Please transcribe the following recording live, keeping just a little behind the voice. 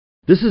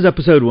This is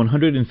episode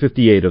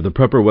 158 of the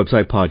Prepper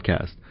Website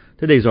Podcast.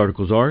 Today's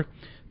articles are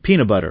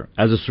peanut butter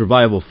as a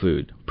survival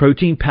food,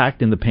 protein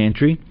packed in the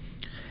pantry,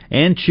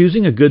 and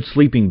choosing a good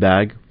sleeping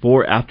bag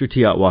for after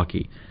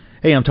TEOTWAWKI.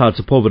 Hey, I'm Todd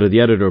Sepulveda,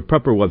 the editor of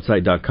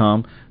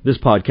PrepperWebsite.com. This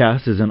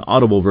podcast is an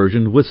audible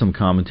version with some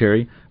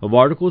commentary of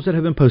articles that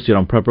have been posted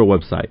on Prepper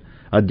Website,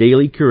 a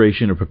daily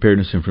curation of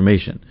preparedness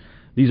information.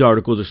 These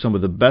articles are some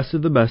of the best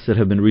that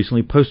have been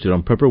recently posted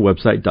on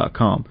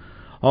PrepperWebsite.com.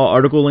 All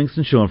article links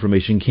and show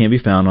information can be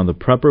found on the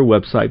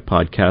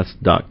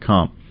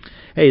PrepperWebsitePodcast.com.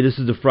 Hey, this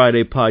is the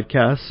Friday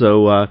podcast,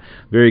 so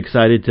very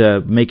excited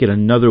to make it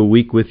another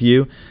week with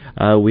you.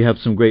 We have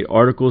some great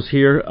articles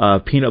here.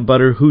 Peanut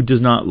butter, who does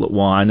not?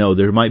 Well, I know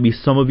there might be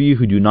some of you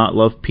who do not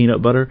love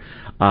peanut butter.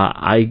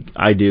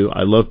 I do.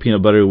 I love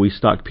peanut butter. We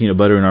stock peanut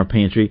butter in our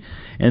pantry.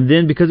 And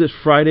then because it's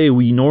Friday,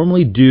 we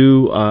normally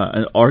do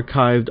an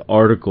archived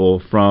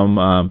article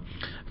from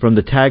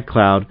the Tag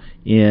Cloud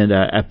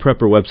at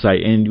Prepper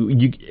Website, and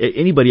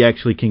anybody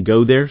actually can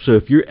go there. So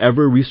if you're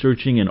ever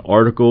researching an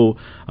article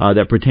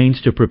that pertains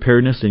to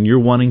preparedness and you're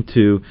wanting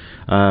to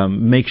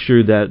make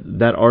sure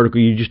that article,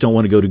 you just don't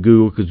want to go to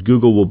Google because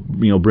Google will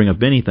bring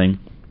up anything.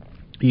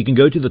 You can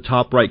go to the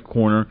top right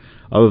corner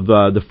of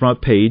the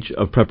front page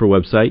of Prepper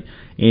Website,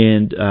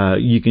 and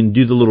you can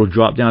do the little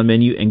drop-down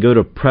menu and go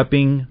to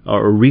prepping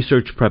or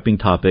research prepping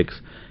topics,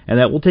 and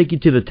that will take you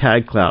to the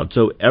Tag Cloud.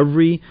 So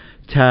every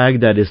tag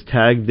that is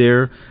tagged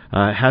there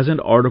has an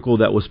article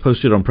that was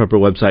posted on Prepper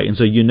Website, and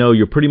so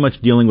you're pretty much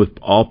dealing with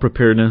all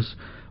preparedness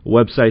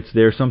websites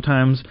there.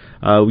 Sometimes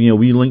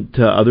we link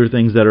to other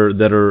things that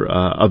are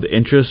of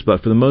interest,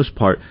 but for the most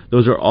part,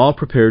 those are all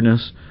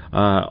preparedness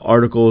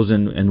articles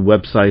and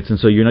websites, and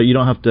so you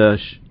don't have to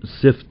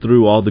sift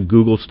through all the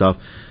Google stuff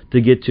to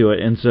get to it.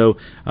 And so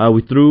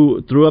we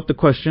threw up the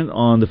question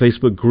on the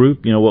Facebook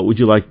group, what would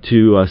you like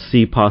to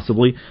see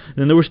possibly?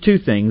 And there was two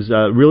things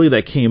really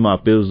that came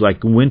up. It was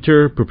like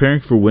winter, preparing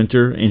for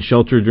winter and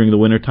shelter during the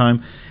winter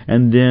time,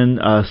 and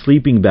then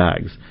sleeping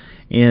bags.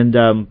 And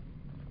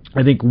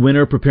I think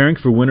preparing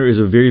for winter is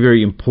a very,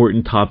 very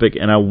important topic,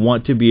 and I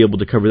want to be able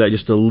to cover that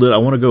just a little. I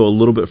want to go a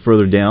little bit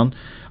further down,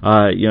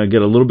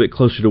 get a little bit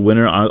closer to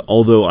winter,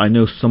 although I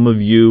know some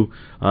of you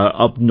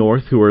up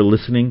north who are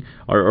listening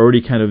are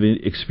already kind of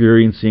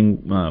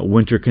experiencing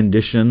winter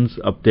conditions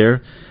up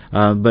there.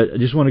 But I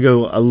just want to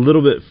go a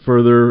little bit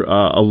further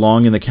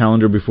along in the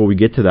calendar before we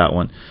get to that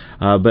one.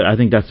 But I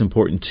think that's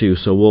important too,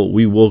 so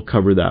we will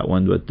cover that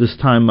one. But this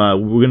time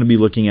we're going to be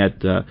looking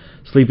at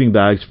sleeping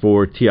bags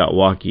for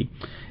TEOTWAWKI.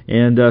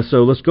 And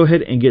so let's go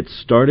ahead and get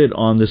started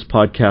on this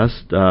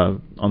podcast,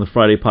 on the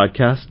Friday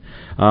podcast.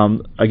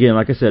 Again,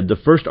 like I said, the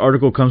first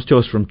article comes to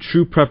us from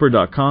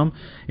TruePrepper.com,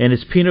 and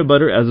it's peanut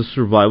butter as a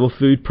survival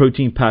food,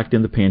 protein packed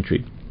in the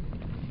pantry.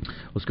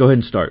 Let's go ahead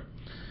and start.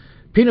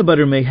 Peanut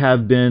butter may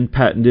have been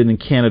patented in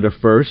Canada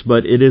first,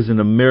 but it is an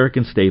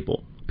American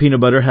staple. Peanut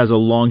butter has a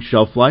long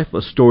shelf life,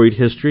 a storied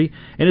history,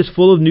 and is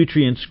full of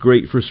nutrients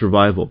great for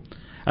survival.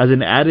 As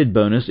an added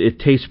bonus, it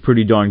tastes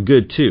pretty darn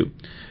good too.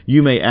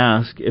 You may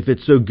ask, if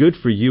it's so good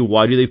for you,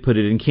 why do they put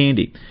it in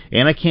candy?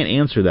 And I can't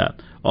answer that.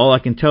 All I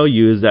can tell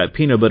you is that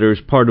peanut butter is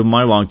part of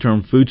my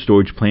long-term food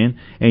storage plan,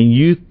 and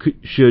you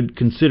should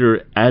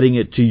consider adding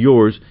it to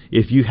yours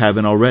if you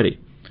haven't already.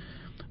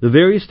 The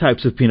various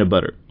types of peanut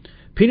butter.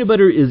 Peanut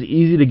butter is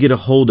easy to get a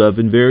hold of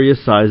in various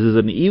sizes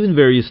and even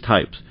various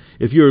types.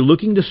 If you are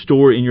looking to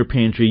store in your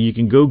pantry, you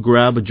can go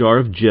grab a jar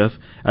of Jif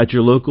at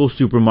your local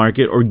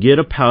supermarket or get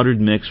a powdered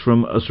mix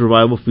from a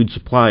survival food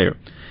supplier.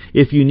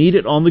 If you need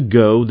it on the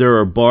go, there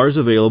are bars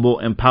available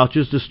and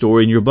pouches to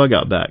store in your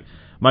bug-out bag.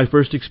 My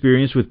first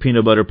experience with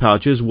peanut butter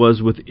pouches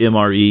was with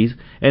MREs,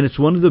 and it's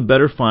one of the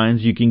better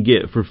finds you can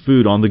get for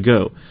food on the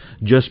go.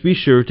 Just be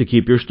sure to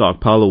keep your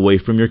stockpile away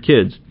from your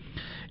kids.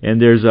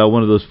 And there's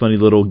one of those funny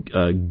little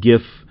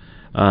GIF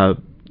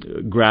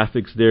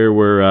graphics there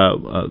where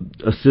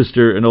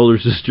an older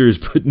sister is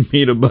putting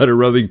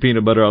rubbing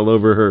peanut butter all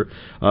over her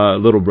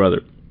little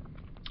brother.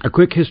 A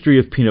quick history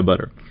of peanut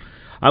butter.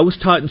 I was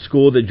taught in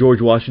school that George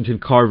Washington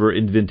Carver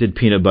invented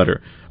peanut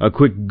butter. A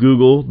quick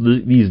Google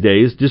these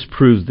days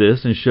disproves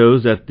this and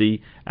shows that the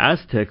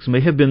Aztecs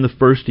may have been the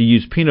first to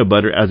use peanut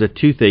butter as a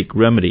toothache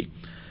remedy.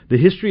 The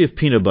history of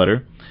peanut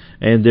butter,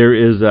 and there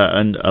is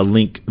a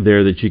link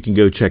there that you can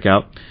go check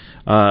out.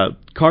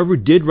 Carver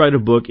did write a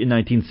book in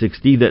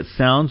 1960 that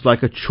sounds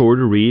like a chore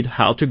to read,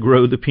 How to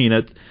Grow the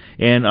Peanut,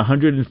 and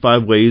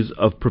 105 Ways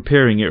of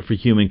Preparing It for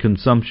Human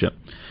Consumption.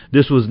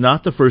 This was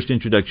not the first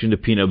introduction to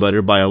peanut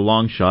butter by a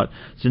long shot,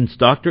 since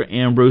Dr.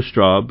 Ambrose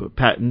Straub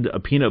patented a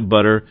peanut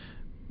butter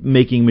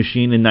making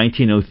machine in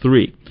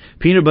 1903.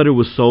 Peanut butter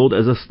was sold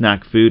as a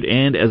snack food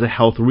and as a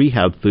health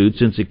rehab food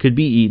since it could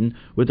be eaten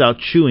without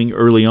chewing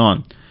early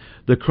on.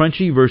 The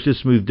crunchy versus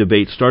smooth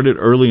debate started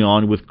early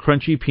on with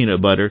crunchy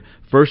peanut butter,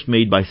 first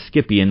made by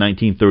Skippy in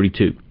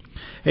 1932.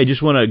 Hey,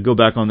 just want to go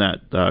back on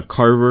that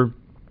Carver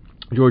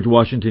George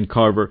Washington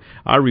Carver.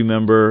 I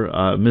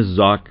remember Ms.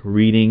 Zock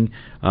reading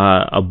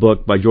a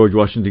book by George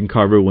Washington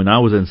Carver when I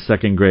was in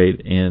second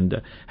grade,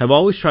 and have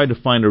always tried to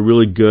find a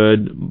really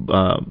good,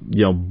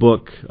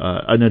 book,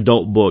 an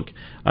adult book,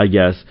 I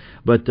guess.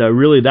 But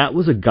really, that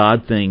was a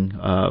God thing.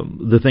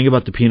 The thing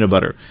about the peanut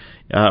butter.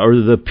 Or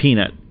the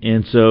peanut.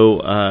 And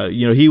so,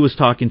 he was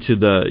talking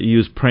to he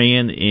was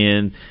praying,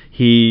 and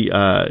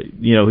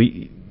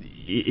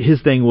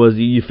his thing was,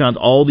 you found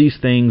all these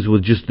things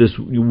with just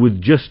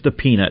the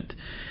peanut.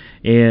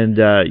 And,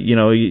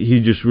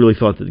 he just really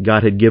thought that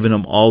God had given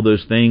him all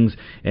those things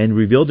and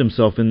revealed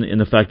himself in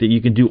the fact that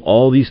you can do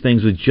all these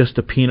things with just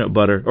a peanut.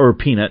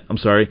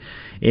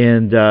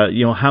 And,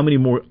 how many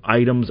more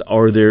items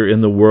are there in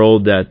the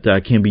world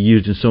that can be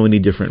used in so many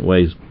different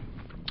ways?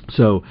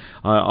 So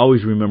I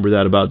always remember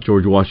that about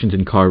George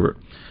Washington Carver.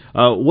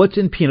 What's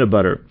in peanut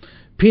butter?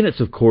 Peanuts,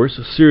 of course.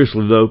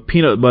 Seriously, though,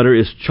 peanut butter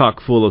is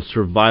chock full of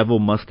survival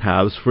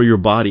must-haves for your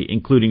body,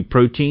 including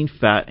protein,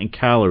 fat, and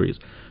calories.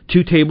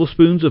 2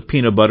 tablespoons of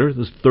peanut butter,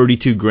 that's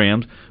 32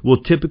 grams,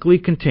 will typically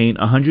contain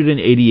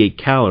 188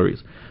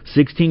 calories,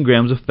 16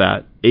 grams of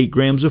fat, 8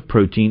 grams of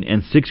protein,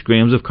 and 6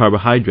 grams of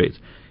carbohydrates.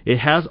 It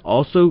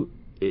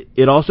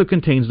also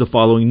contains the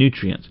following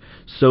nutrients: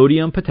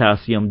 sodium,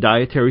 potassium,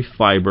 dietary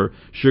fiber,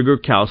 sugar,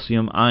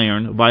 calcium,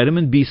 iron,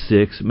 vitamin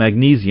B6,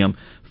 magnesium,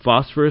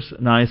 phosphorus,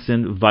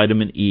 niacin,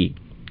 vitamin E.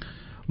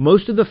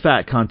 Most of the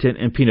fat content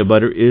in peanut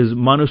butter is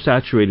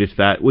monosaturated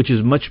fat, which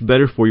is much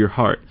better for your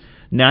heart.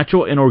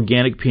 Natural and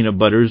organic peanut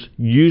butters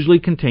usually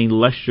contain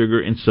less sugar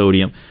and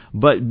sodium,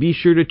 but be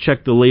sure to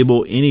check the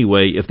label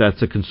anyway if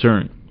that's a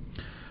concern.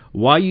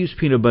 Why use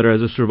peanut butter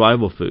as a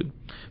survival food?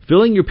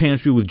 Filling your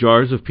pantry with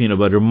jars of peanut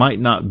butter might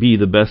not be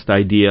the best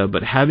idea,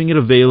 but having it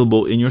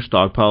available in your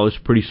stockpile is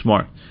pretty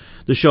smart.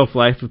 The shelf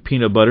life of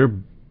peanut butter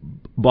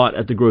bought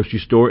at the grocery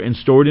store and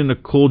stored in a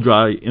cool,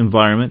 dry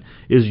environment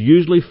is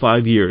usually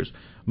 5 years.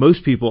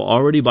 Most people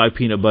already buy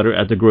peanut butter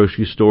at the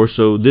grocery store,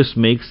 so this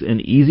makes an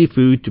easy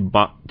food to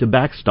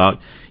backstock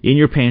in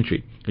your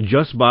pantry.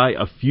 Just buy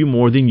a few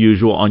more than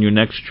usual on your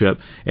next trip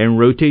and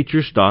rotate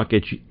your stock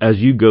as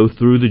you go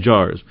through the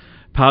jars.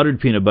 Powdered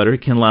peanut butter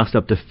can last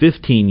up to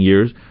 15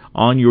 years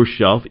on your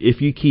shelf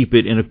if you keep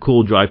it in a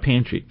cool, dry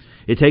pantry.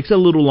 It takes a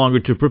little longer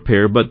to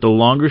prepare, but the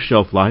longer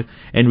shelf life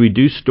and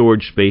reduced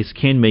storage space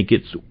can make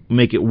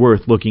it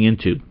worth looking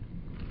into.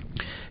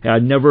 I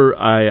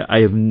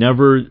have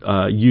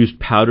never used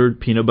powdered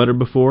peanut butter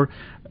before,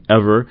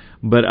 ever,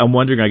 but I'm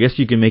wondering, I guess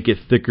you can make it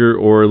thicker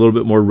or a little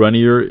bit more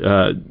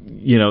runnier,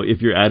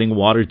 if you're adding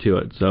water to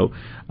it. So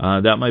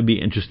that might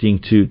be interesting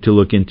to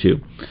look into.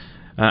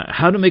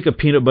 How to make a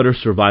peanut butter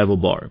survival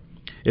bar.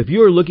 If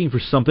you are looking for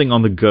something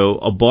on the go,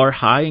 a bar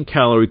high in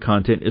calorie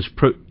content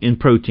in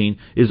protein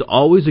is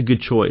always a good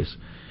choice.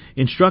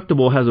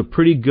 Instructable has a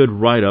pretty good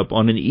write-up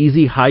on an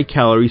easy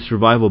high-calorie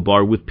survival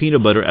bar with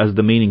peanut butter as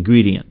the main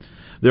ingredient.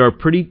 They are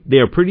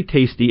pretty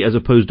tasty as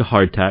opposed to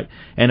hardtack,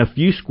 and a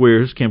few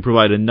squares can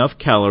provide enough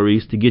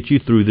calories to get you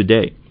through the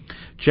day.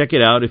 Check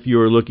it out if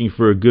you are looking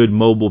for a good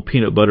mobile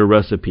peanut butter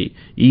recipe.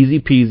 Easy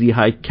peasy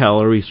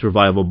high-calorie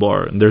survival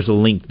bar. And there's a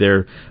link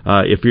there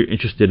if you're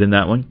interested in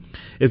that one.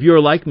 If you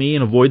are like me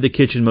and avoid the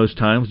kitchen most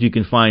times, you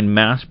can find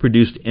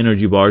mass-produced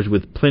energy bars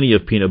with plenty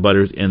of peanut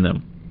butters in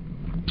them.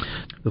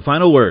 The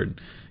final word.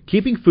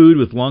 Keeping food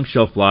with long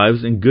shelf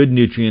lives and good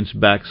nutrients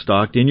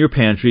backstocked in your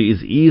pantry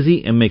is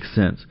easy and makes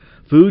sense.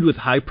 Food with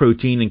high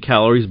protein and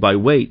calories by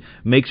weight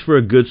makes for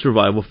a good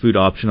survival food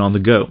option on the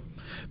go.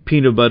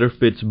 Peanut butter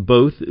fits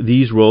both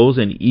these roles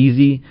and is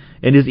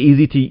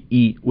easy to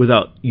eat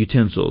without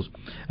utensils.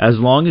 As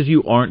long as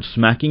you aren't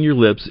smacking your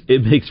lips,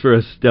 it makes for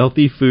a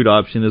stealthy food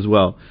option as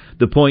well.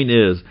 The point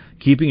is,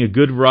 keeping a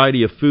good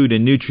variety of food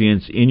and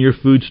nutrients in your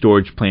food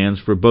storage plans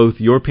for both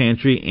your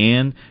pantry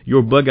and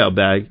your bug-out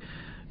bag.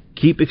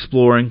 Keep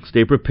exploring,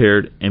 stay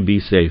prepared, and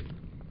be safe.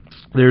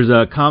 There's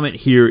a comment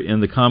here in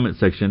the comment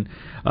section.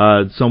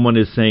 Someone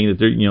is saying that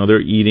they're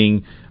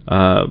eating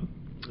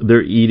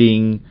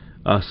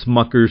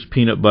Smucker's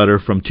peanut butter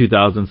from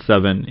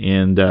 2007,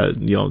 and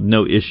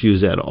no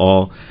issues at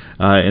all.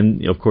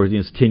 And of course,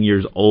 it's 10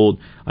 years old.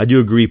 I do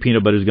agree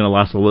peanut butter is going to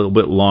last a little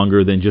bit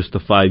longer than just the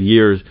 5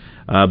 years.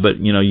 But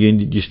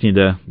you just need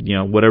to,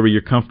 whatever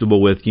you're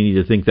comfortable with, you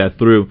need to think that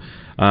through.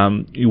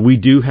 We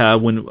do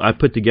have, when I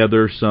put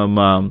together some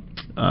of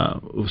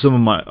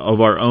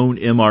our own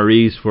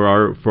MREs for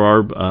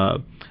our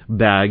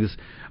bags,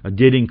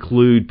 did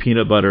include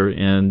peanut butter,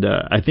 and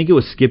I think it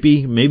was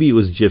Skippy, maybe it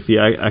was Jiffy,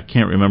 I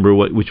can't remember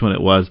which one it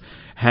was,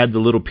 had the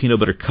little peanut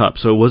butter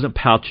cups. So it wasn't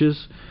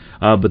pouches,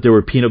 but there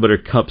were peanut butter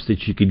cups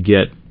that you could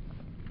get.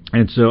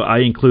 And so I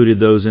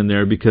included those in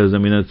there because,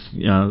 that's,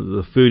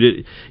 the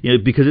food,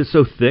 because it's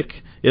so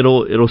thick,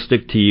 it'll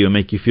stick to you and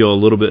make you feel a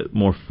little bit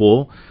more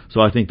full. So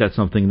I think that's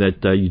something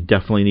that you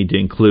definitely need to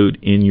include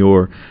in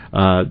your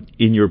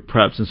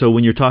preps. And so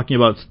when you're talking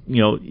about,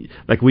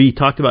 like we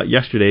talked about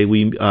yesterday,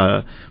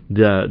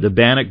 the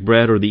Bannock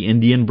bread or the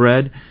Indian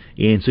bread,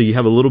 and so you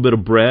have a little bit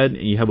of bread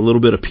and you have a little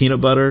bit of peanut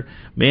butter.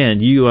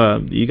 Man, you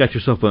got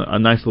yourself a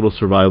nice little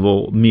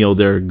survival meal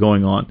there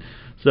going on.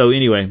 So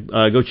anyway,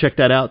 go check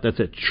that out. That's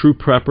at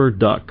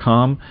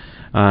trueprepper.com.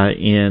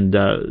 And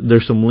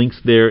there's some links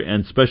there,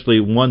 and especially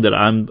one that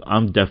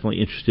I'm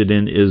definitely interested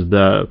in is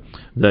the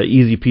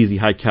easy peasy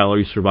high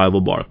calorie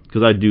survival bar,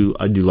 because I do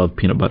love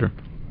peanut butter.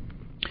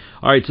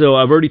 All right, so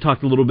I've already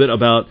talked a little bit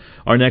about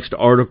our next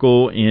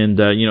article, and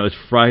it's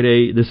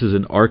Friday. This is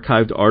an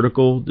archived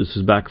article. This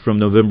is back from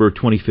November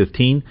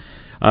 2015.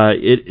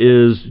 It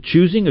is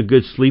choosing a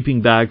good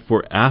sleeping bag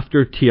for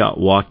after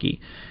TEOTWAWKI.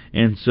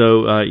 And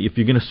so if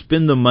you're going to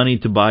spend the money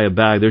to buy a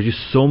bag, there's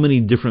just so many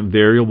different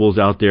variables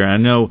out there. I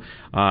know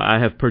I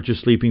have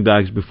purchased sleeping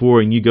bags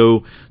before, and you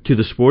go to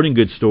the sporting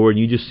goods store and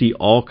you just see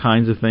all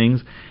kinds of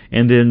things.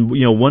 And then,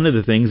 one of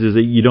the things is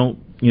that you don't,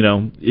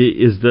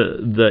 is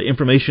the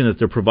information that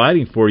they're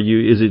providing for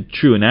you, is it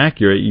true and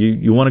accurate?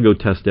 You want to go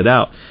test it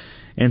out.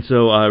 And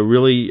so I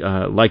really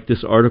like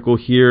this article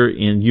here,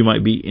 and you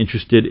might be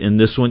interested in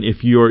this one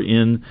if you're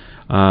in,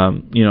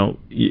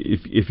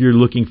 if you're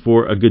looking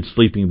for a good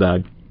sleeping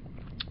bag.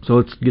 So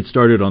let's get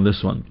started on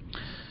this one.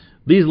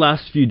 These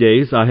last few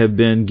days, I have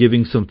been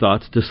giving some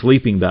thoughts to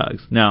sleeping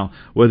bags. Now,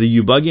 whether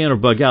you bug in or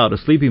bug out, a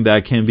sleeping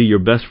bag can be your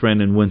best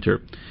friend in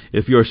winter.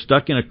 If you are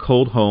stuck in a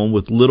cold home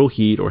with little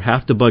heat or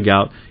have to bug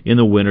out in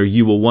the winter,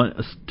 you will want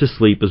to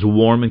sleep as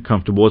warm and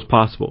comfortable as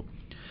possible.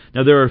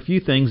 Now, there are a few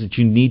things that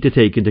you need to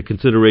take into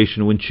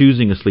consideration when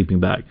choosing a sleeping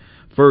bag.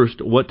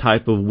 First, what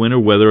type of winter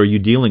weather are you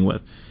dealing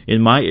with?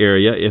 In my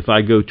area, if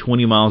I go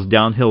 20 miles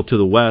downhill to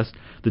the west,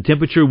 the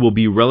temperature will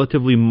be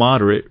relatively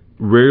moderate,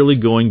 rarely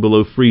going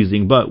below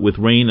freezing, but with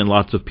rain and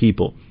lots of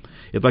people.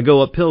 If I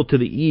go uphill to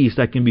the east,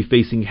 I can be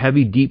facing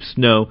heavy, deep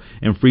snow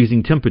and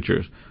freezing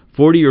temperatures.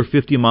 40 or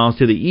 50 miles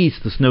to the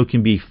east, the snow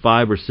can be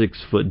 5 or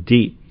 6 foot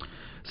deep.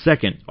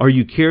 Second, are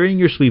you carrying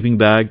your sleeping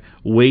bag?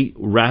 Weight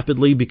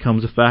rapidly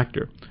becomes a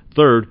factor.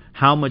 Third,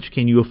 how much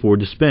can you afford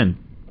to spend?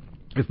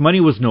 If money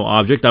was no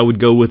object, I would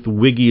go with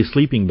Wiggy's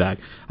sleeping bag.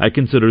 I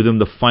consider them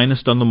the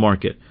finest on the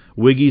market.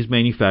 Wiggy's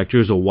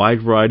manufactures a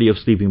wide variety of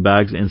sleeping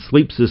bags and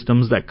sleep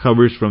systems that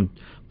covers from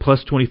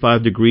plus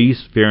 25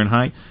 degrees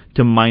Fahrenheit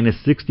to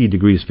minus 60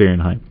 degrees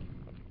Fahrenheit.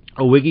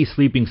 A Wiggy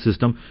sleeping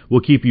system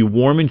will keep you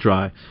warm and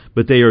dry,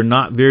 but they are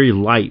not very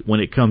light when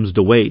it comes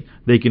to weight.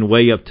 They can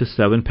weigh up to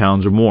 7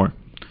 pounds or more.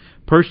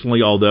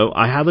 Personally, although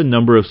I have a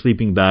number of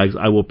sleeping bags,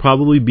 I will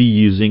probably be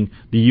using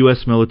the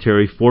U.S.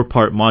 military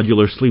 4-part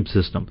modular sleep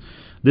system.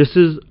 This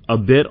is a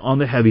bit on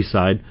the heavy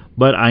side,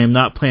 but I am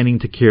not planning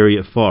to carry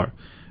it far.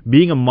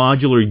 Being a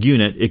modular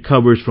unit, it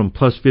covers from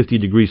plus 50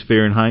 degrees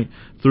Fahrenheit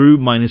through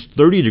minus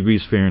 30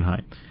 degrees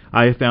Fahrenheit.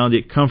 I have found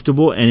it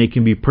comfortable, and it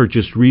can be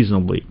purchased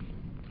reasonably.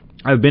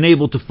 I've been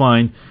able to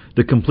find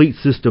the complete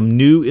system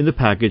new in the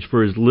package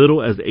for as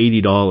little as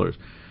 $80.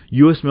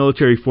 U.S.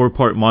 military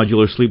 4-part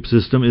modular sleep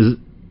system is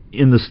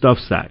in the stuff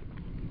sack.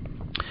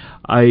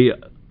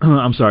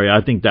 I'm sorry,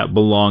 I think that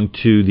belonged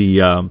to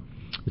the,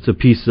 it's a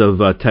piece of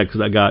text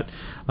that got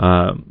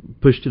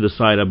pushed to the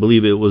side. I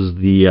believe it was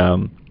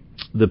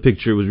the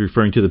picture was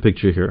referring to the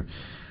picture here.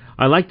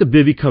 I like the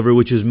bivy cover,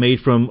 which is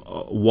made from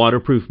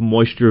waterproof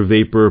moisture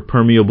vapor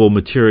permeable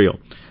material.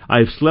 I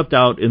have slept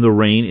out in the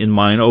rain in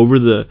mine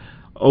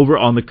over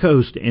on the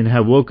coast and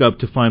have woke up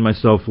to find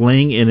myself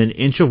laying in an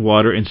inch of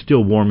water and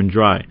still warm and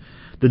dry.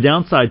 The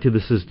downside to the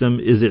system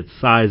is its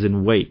size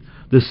and weight.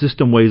 The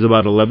system weighs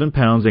about 11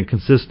 pounds and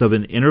consists of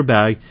an inner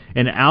bag,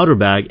 an outer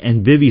bag,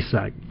 and bivy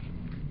sack,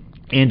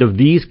 and of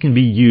these can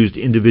be used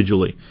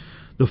individually.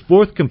 The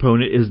fourth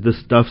component is the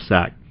stuff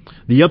sack.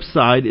 The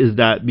upside is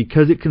that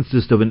because it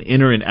consists of an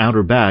inner and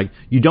outer bag,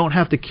 you don't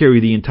have to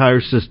carry the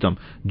entire system,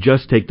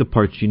 just take the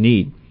parts you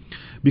need.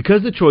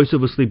 Because the choice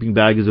of a sleeping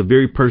bag is a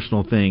very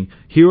personal thing,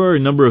 here are a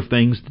number of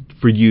things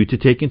for you to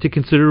take into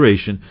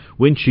consideration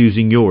when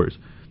choosing yours.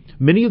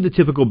 Many of the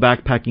typical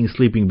backpacking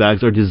sleeping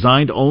bags are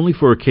designed only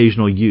for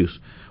occasional use.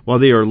 While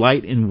they are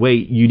light in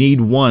weight, you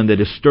need one that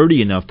is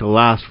sturdy enough to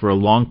last for a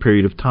long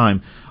period of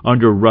time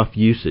under rough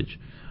usage.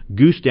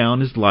 Goose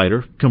down is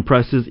lighter,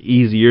 compresses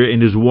easier,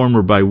 and is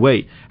warmer by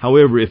weight.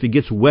 However, if it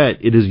gets wet,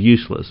 it is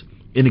useless.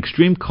 In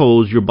extreme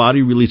colds, your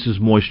body releases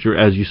moisture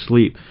as you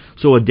sleep,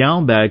 so a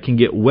down bag can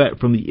get wet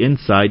from the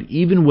inside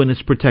even when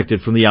it's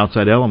protected from the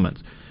outside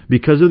elements.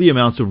 Because of the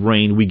amounts of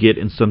rain we get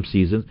in some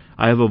seasons,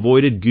 I have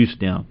avoided goose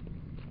down.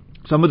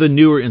 Some of the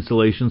newer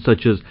installations,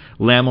 such as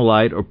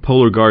Lamilite or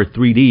Polar Guard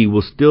 3D,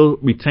 will still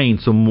retain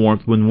some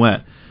warmth when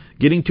wet.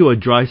 Getting to a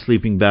dry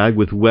sleeping bag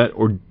with wet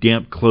or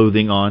damp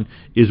clothing on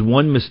is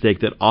one mistake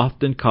that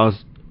often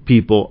costs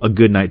people a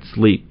good night's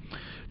sleep.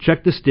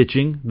 Check the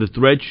stitching. The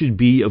thread should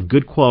be of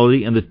good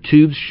quality and the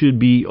tubes should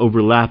be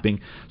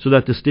overlapping so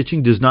that the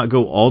stitching does not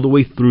go all the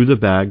way through the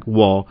bag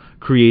wall,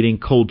 creating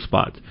cold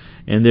spots.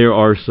 And there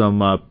are some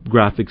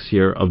graphics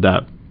here of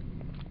that.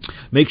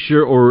 Make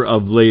sure, or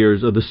of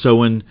layers, of the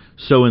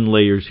sew-in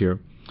layers here.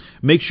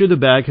 Make sure the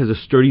bag has a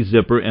sturdy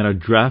zipper and a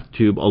draft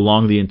tube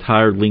along the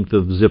entire length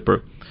of the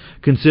zipper.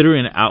 Consider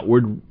an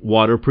outward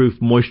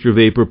waterproof moisture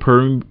vapor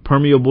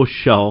permeable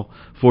shell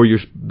for your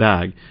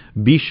bag.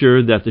 Be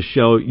sure that the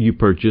shell you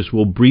purchase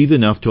will breathe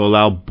enough to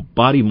allow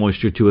body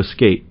moisture to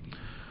escape.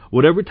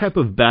 Whatever type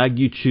of bag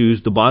you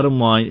choose, the bottom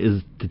line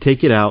is to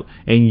take it out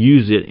and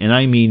use it, and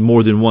I mean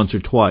more than once or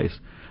twice.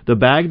 The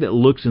bag that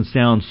looks and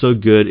sounds so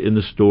good in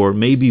the store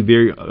may be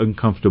very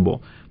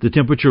uncomfortable. The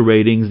temperature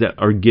ratings that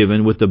are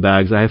given with the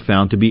bags I have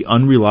found to be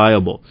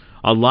unreliable.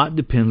 A lot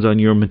depends on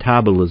your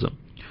metabolism.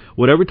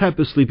 Whatever type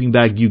of sleeping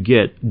bag you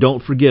get,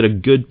 don't forget a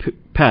good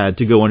pad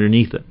to go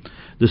underneath it.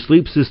 The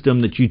sleep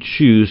system that you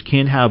choose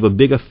can have a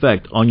big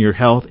effect on your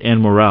health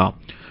and morale.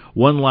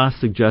 One last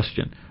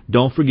suggestion.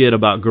 Don't forget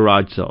about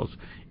garage sales.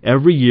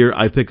 Every year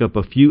I pick up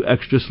a few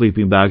extra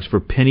sleeping bags for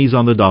pennies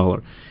on the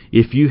dollar.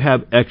 If you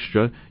have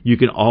extra, you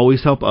can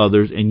always help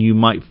others, and you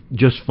might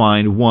just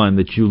find one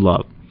that you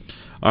love.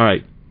 All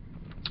right.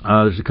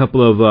 There's a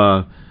couple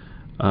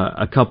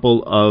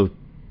of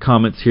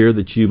comments here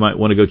that you might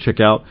want to go check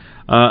out.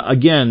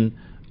 Again,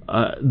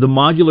 the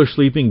modular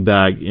sleeping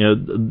bag,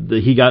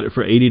 he got it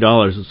for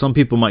 $80. Some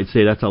people might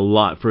say that's a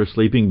lot for a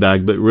sleeping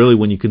bag, but really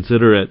when you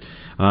consider it,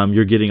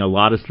 you're getting a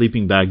lot of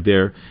sleeping bag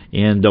there,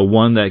 and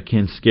one that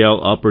can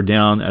scale up or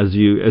down as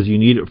you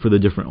need it for the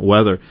different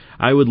weather.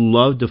 I would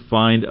love to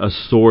find a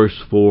source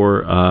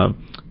for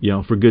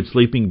for good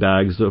sleeping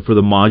bags for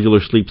the modular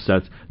sleep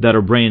sets that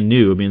are brand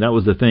new. I mean, that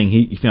was the thing.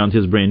 He found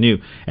his brand new,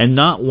 and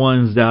not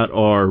ones that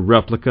are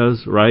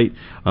replicas, right,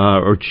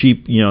 or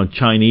cheap,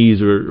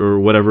 Chinese or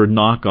whatever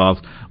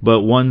knockoffs,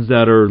 but ones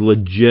that are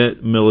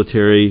legit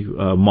military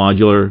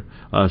modular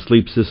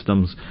sleep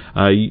systems.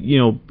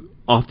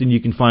 Often you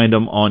can find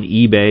them on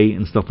eBay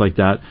and stuff like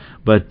that.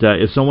 But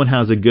if someone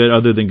has a good,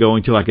 other than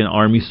going to like an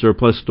Army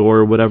surplus store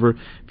or whatever,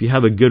 if you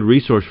have a good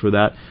resource for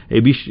that, hey,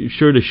 be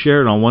sure to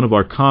share it on one of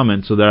our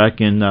comments so that I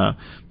can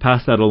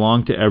pass that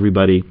along to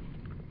everybody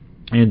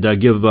and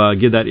give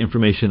that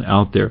information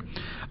out there.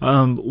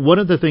 One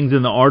of the things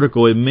in the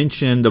article, it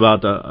mentioned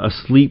about a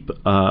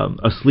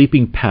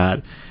sleeping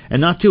pad, and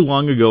not too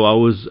long ago I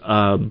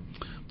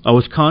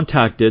was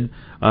contacted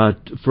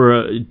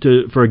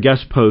for a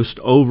guest post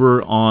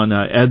over on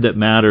Ed That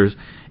Matters,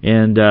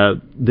 and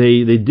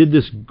they did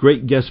this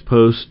great guest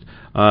post.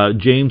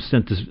 James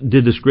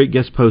did this great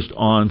guest post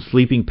on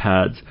sleeping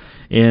pads,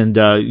 and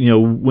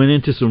went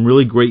into some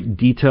really great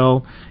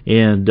detail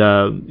and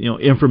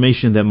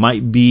information that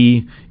might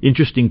be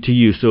interesting to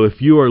you. So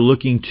if you are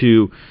looking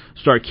to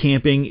start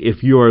camping,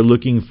 if you are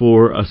looking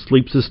for a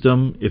sleep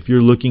system, if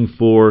you're looking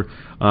for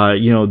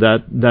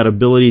that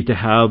ability to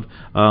have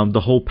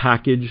the whole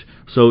package.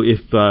 So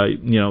if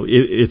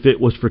it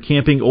was for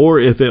camping, or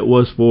if it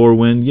was for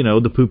when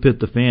the poop hit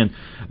the fan,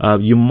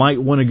 you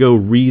might want to go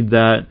read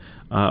that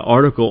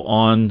article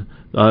on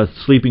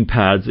sleeping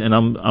pads. And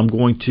I'm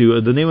going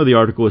to the name of the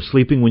article is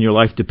 "Sleeping When Your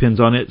Life Depends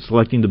on It: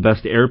 Selecting the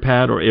Best Air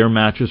Pad or Air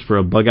Mattress for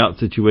a Bug Out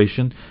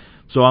Situation."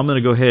 So I'm going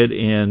to go ahead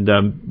and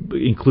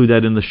include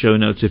that in the show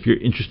notes if you're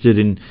interested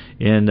in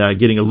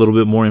getting a little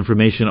bit more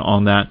information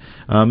on that.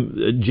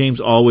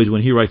 James always,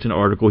 when he writes an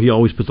article, he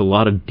always puts a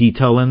lot of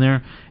detail in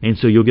there, and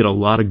so you'll get a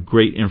lot of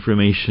great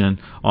information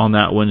on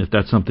that one if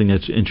that's something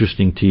that's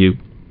interesting to you.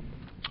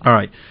 All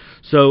right.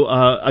 So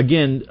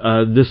again,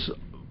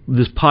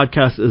 this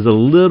podcast is a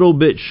little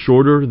bit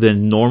shorter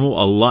than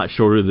normal, a lot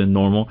shorter than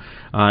normal,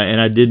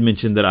 and I did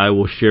mention that I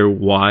will share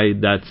why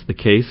that's the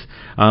case.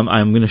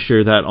 I'm going to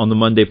share that on the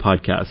Monday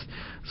podcast.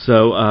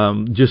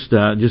 So just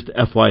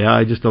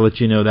FYI, just to let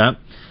you know that.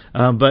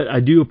 But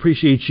I do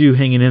appreciate you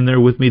hanging in there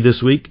with me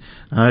this week.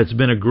 It's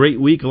been a great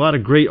week, a lot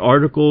of great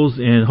articles,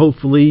 and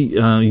hopefully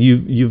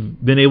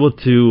you've been able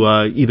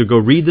to either go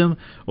read them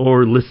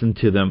or listen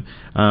to them.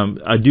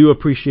 I do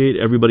appreciate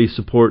everybody's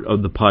support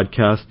of the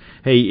podcast.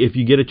 Hey, if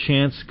you get a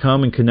chance,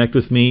 come and connect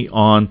with me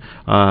on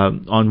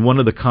one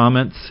of the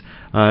comments.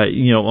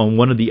 On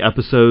one of the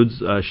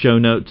episodes, show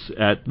notes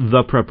at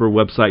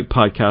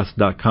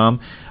theprepperwebsitepodcast.com.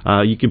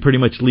 You can pretty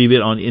much leave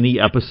it on any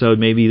episode.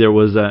 Maybe there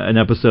was an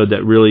episode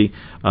that really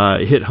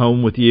hit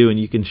home with you, and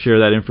you can share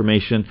that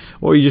information,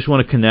 or you just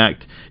want to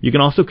connect. You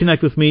can also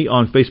connect with me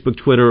on Facebook,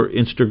 Twitter,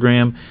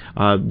 Instagram.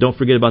 Don't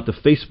forget about the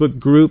Facebook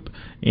group,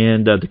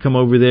 and to come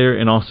over there,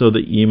 and also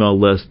the email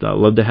list. I'd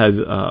love to have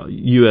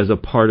you as a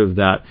part of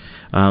that.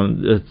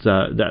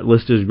 That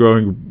list is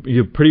growing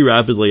pretty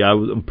rapidly.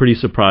 I'm pretty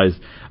surprised,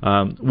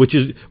 which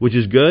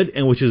is good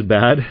and which is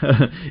bad.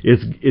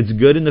 It's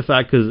good in the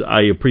fact because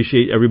I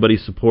appreciate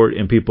everybody's support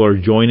and people are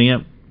joining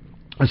it,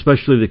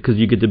 especially because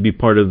you get to be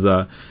part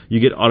of you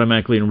get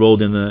automatically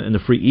enrolled in the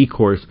free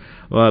e-course.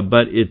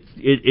 But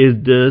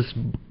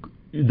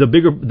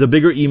the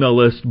bigger email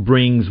list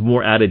brings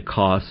more added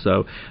costs,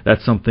 so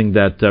that's something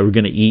that we're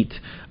going to eat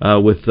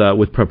with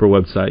Prepper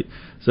Website.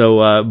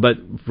 So, but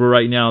for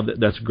right now,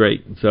 that's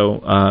great.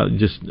 So,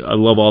 I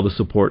love all the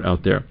support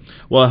out there.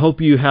 Well, I hope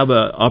you have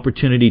an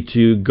opportunity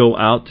to go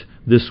out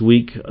this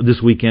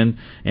weekend,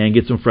 and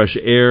get some fresh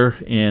air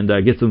and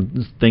get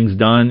some things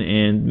done,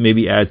 and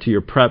maybe add to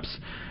your preps,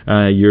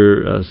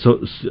 your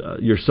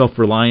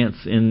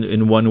self-reliance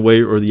in one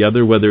way or the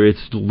other, whether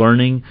it's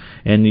learning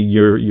and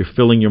you're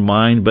filling your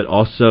mind, but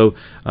also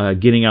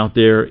getting out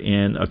there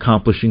and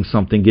accomplishing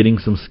something, getting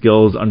some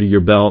skills under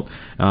your belt,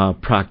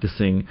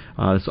 practicing.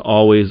 It's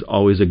always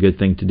a good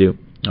thing to do.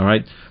 All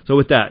right? So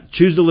with that,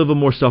 choose to live a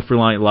more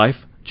self-reliant life.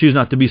 Choose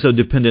not to be so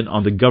dependent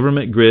on the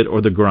government grid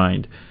or the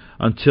grind.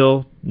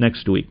 Until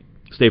next week,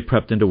 stay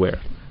prepped and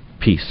aware.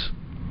 Peace.